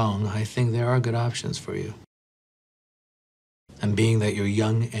and strong, I think there are good options for you. And being that you're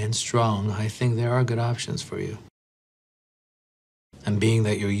young and strong, I think there are good options for you. And being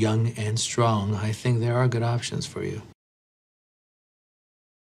that you're young and strong, I think there are good options for you.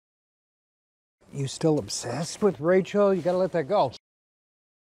 You still obsessed with Rachel? You gotta let that go.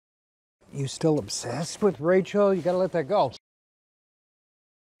 You still obsessed with Rachel? You gotta let that go.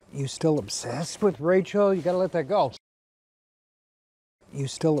 You still obsessed with Rachel? You gotta let that go. You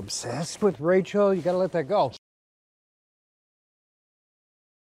still obsessed with Rachel? You gotta let that go.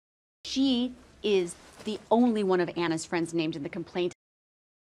 She is the only one of Anna's friends named in the complaint.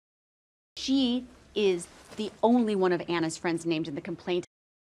 She is the only one of Anna's friends named in the complaint.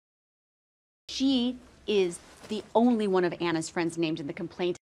 She is the only one of Anna's friends named in the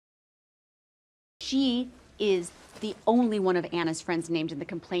complaint. She is the only one of Anna's friends named in the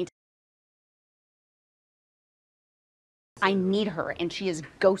complaint. I need her and she is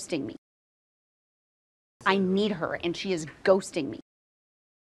ghosting me. I need her and she is ghosting me.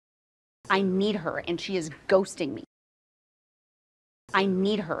 I need her and she is ghosting me. I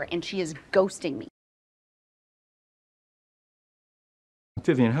need her and she is ghosting me.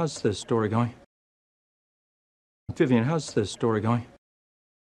 Vivian, how's the story going? Vivian, how's the story going?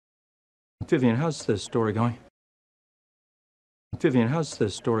 Vivian, how's the story going? Vivian, how's the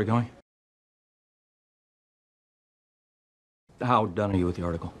story going? How done are you with the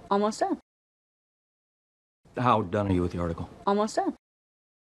article? Almost done. How done are you with the article? Almost done.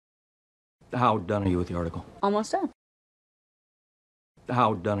 How done are you with the article? Almost done.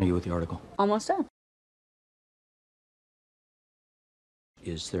 How done are you with the article? Almost done.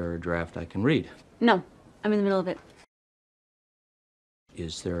 Is there a draft I can read? No, I'm in the middle of it.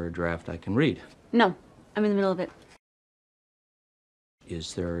 Is there a draft I can read? No, I'm in the middle of it.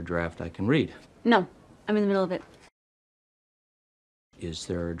 Is there a draft I can read? No, I'm in the middle of it. Is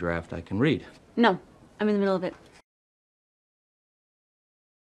there a draft I can read? No, I'm in the middle of it.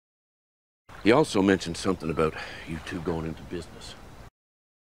 He also mentioned something about you two going into business.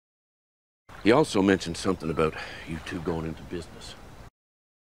 He also mentioned something about you two going into business.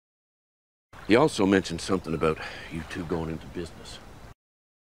 He also mentioned something about you two going into business.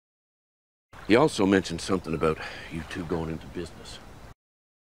 He also mentioned something about you two going into business.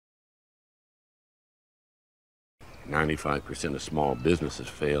 95% of small businesses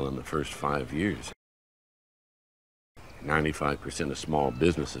fail in the first 5 years. 95% of small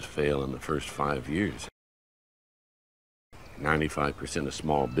businesses fail in the first 5 years. 95% of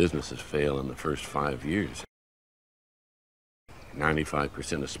small businesses fail in the first 5 years.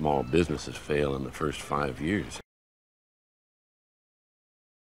 95% of small businesses fail in the first 5 years.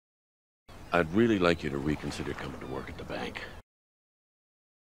 I'd really like you to reconsider coming to work at the bank.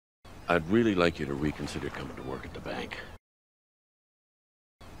 I'd really like you to reconsider coming to work at the bank.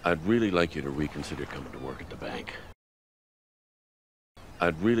 I'd really like you to reconsider coming to work at the bank.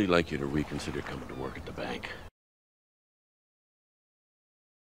 I'd really like you to reconsider coming to work at the bank.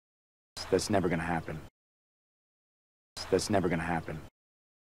 That's never gonna happen. That's never gonna happen.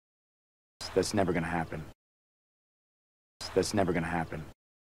 That's never gonna happen. That's never gonna happen.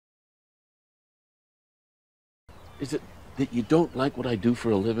 Is it that you don't like what I do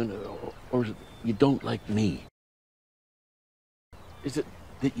for a living, or is it you don't like me? Is it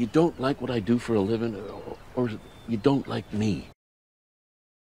that you don't like what I do for a living, or is it you don't like me?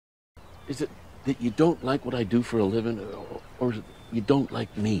 Is it that you don't like what I do for a living, or is it you don't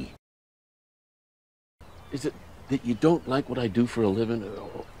like me? Is it that you don't like what I do for a living,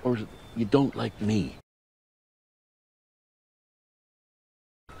 or is it you don't like me?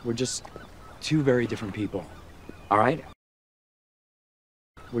 We're just two very different people, all right?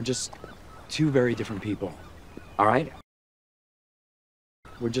 We're just two very different people, all right?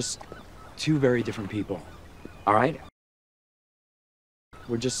 We're just two very different people, all right?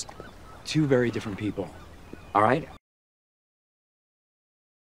 We're just two very different people, all right?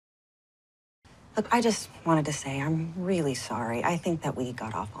 Look, I just wanted to say I'm really sorry. I think that we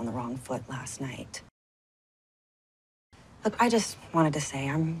got off on the wrong foot last night. Look, I just wanted to say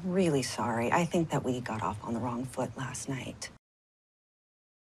I'm really sorry. I think that we got off on the wrong foot last night.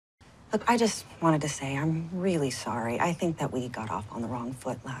 Look, I just wanted to say I'm really sorry. I think that we got off on the wrong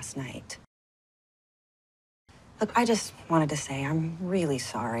foot last night. Look, I just wanted to say I'm really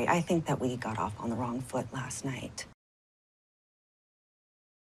sorry. I think that we got off on the wrong foot last night.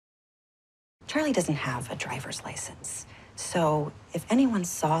 Charlie doesn't have a driver's license, so if anyone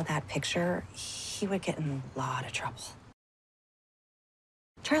saw that picture, he would get in a lot of trouble.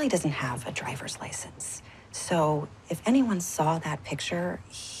 Charlie doesn't have a driver's license, so if anyone saw that picture,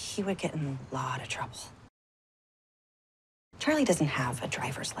 he would get in a lot of trouble. Charlie doesn't have a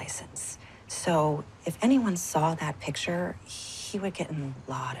driver's license, so if anyone saw that picture, he would get in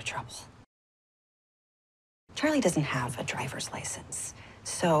a lot of trouble. Charlie doesn't have a driver's license,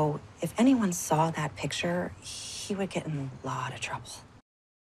 so if anyone saw that picture, he would get in a lot of trouble.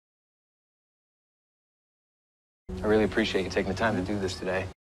 I really appreciate you taking the time to do this today.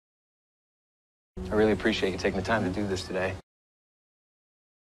 I really appreciate you taking the time to do this today.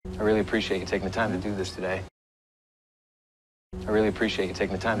 I really appreciate you taking the time to do this today. I really appreciate you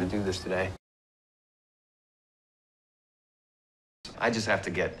taking the time to do this today. I just have to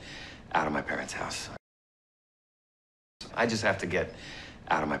get out of my parents' house. I just have to get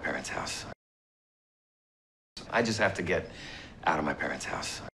out of my parents' house. I just have to get out of my parents'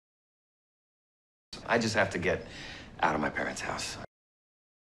 house. I just have to get out of my parents' house.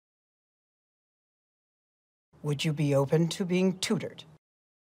 Would you be open to being tutored?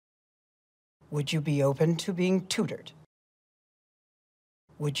 Would you be open to being tutored?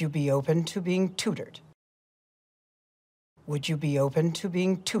 Would you be open to being tutored? Would you be open to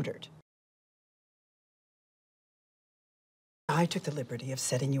being tutored? I took the liberty of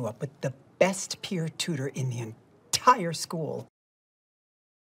setting you up with the best peer tutor in the entire school.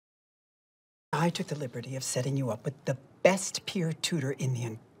 I took the liberty of setting you up with the best peer tutor in the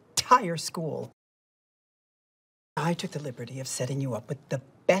entire school. I took the liberty of setting you up with the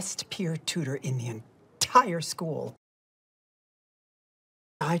best peer tutor in the entire school.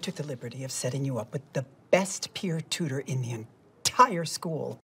 I took the liberty of setting you up with the best peer tutor in the entire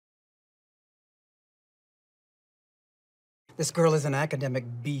school. This girl is an academic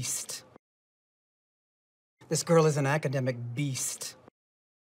beast. This girl is an academic beast.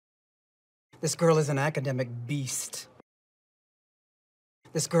 This girl is an academic beast.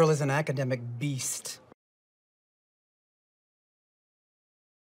 This girl is an academic beast.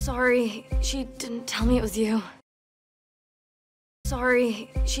 Sorry, she didn't tell me it was you.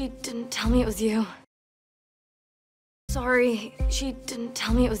 Sorry, she didn't tell me it was you. Sorry, she didn't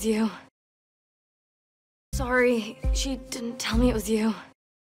tell me it was you. sorry. She didn't tell me it was you.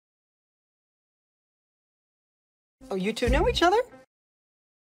 Oh, you two know each other?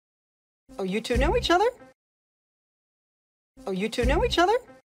 Oh, you two know each other? Oh, you two know each other?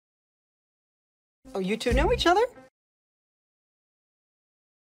 Oh, you two know each other?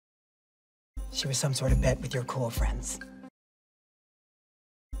 She was some sort of bet with your cool friends.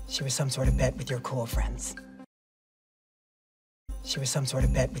 She was some sort of bet with your cool friends. She was some sort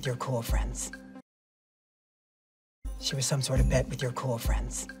of bet with your cool friends. She was some sort of bet with your cool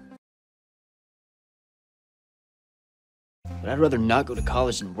friends. But I'd rather not go to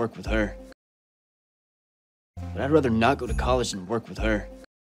college than work with her. But I'd rather not go to college than work with her.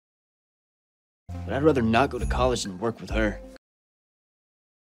 But I'd rather not go to college than work with her.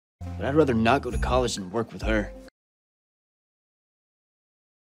 But I'd rather not go to college than work with her.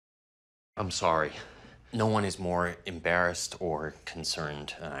 I'm sorry. No one is more embarrassed or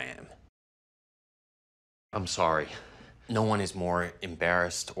concerned than I am. I'm sorry. No one is more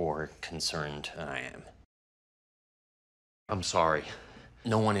embarrassed or concerned than I am. I'm sorry.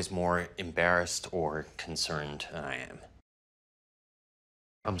 No one is more embarrassed or concerned than I am.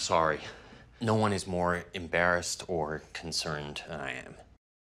 I'm sorry. No one is more embarrassed or concerned than I am.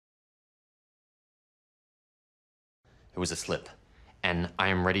 It was a slip, and I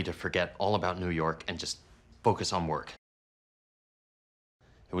am ready to forget all about New York and just focus on work.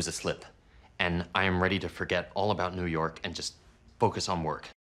 It was a slip, and I am ready to forget all about New York and just focus on work.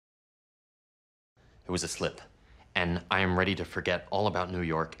 It was a slip, and I am ready to forget all about New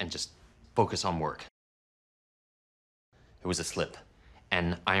York and just focus on work. It was a slip,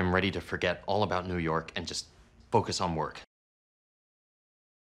 and I am ready to forget all about New York and just focus on work.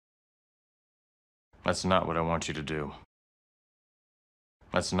 That's not what I want you to do.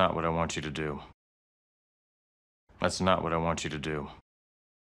 That's not what I want you to do. That's not what I want you to do.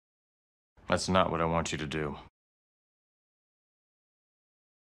 That's not what I want you to do.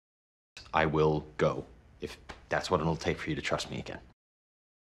 I will go, if that's what it'll take for you to trust me again.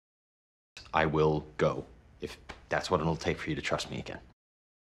 I will go, if that's what it'll take for you to trust me again.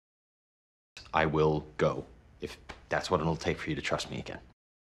 I will go, if that's what it'll take for you to trust me again.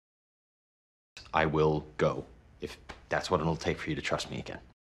 I will go, if that's what it'll take for you to trust me again.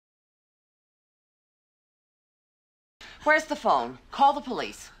 Where's the phone? Call the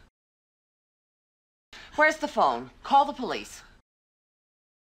police. Where's the phone? Call the police.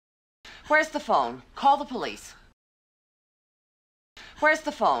 Where's the phone? Call the police. Where's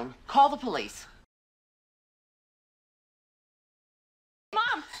the phone? Call the police.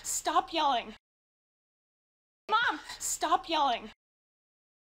 Mom, stop yelling. Mom, stop yelling.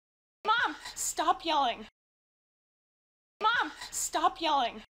 Mom, stop yelling. Mom, stop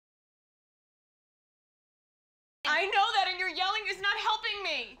yelling. I know that, and your yelling is not helping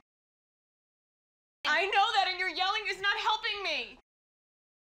me. I know that, and your yelling is not helping me.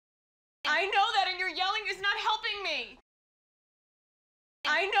 I know that, and your yelling is not helping me.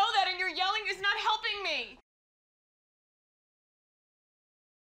 I know that, and your yelling is not helping me.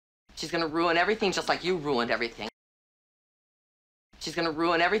 She's gonna ruin everything just like you ruined everything. She's gonna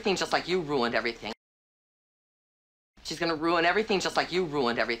ruin everything just like you ruined everything. She's gonna ruin everything just like you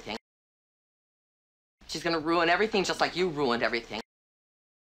ruined everything. She's gonna ruin everything just like you ruined everything.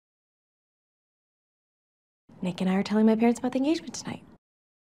 Nick and I are telling my parents about the engagement tonight.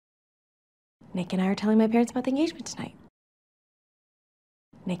 Nick and I are telling my parents about the engagement tonight.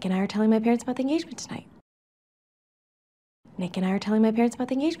 Nick and I are telling my parents about the engagement tonight. Nick and I are telling my parents about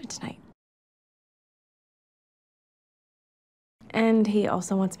the engagement tonight. And he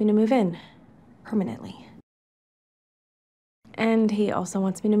also wants me to move in permanently. And he also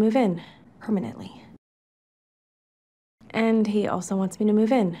wants me to move in permanently. And he also wants me to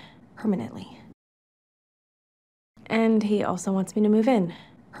move in permanently. And he also wants me to move in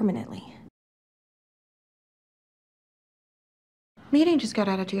permanently. Meeting just got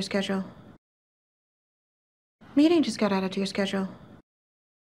added to your schedule. Meeting just got added to your schedule.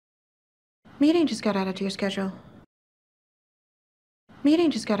 Meeting just got added to your schedule.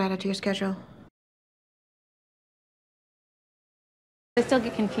 Meeting just got added to your schedule. I still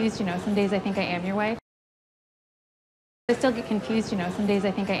get confused, some days I think I am your wife. I still get confused, some days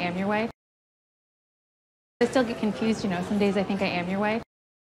I think I am your wife. I still get confused, some days I think I am your wife.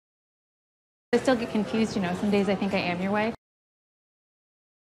 I still get confused, some days I think I am your wife.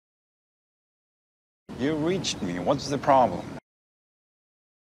 You reached me. What's the problem?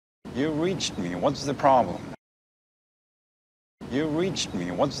 You reached me. What's the problem? You reached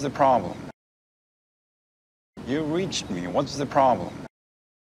me. What's the problem? You reached me. What's the problem?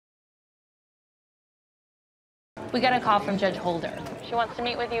 We got a call from Judge Holder. She wants to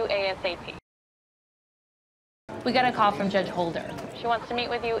meet with you ASAP. We got a call from Judge Holder. She wants to meet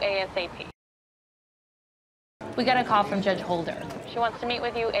with you ASAP. We got a call from Judge Holder. She wants to meet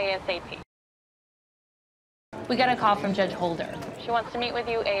with you ASAP. We got a call from Judge Holder. She wants to meet with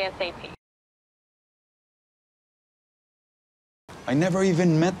you ASAP. I never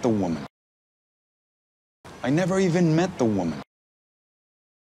even met the woman. I never even met the woman.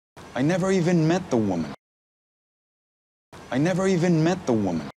 I never even met the woman. I never even met the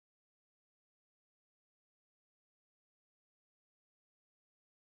woman.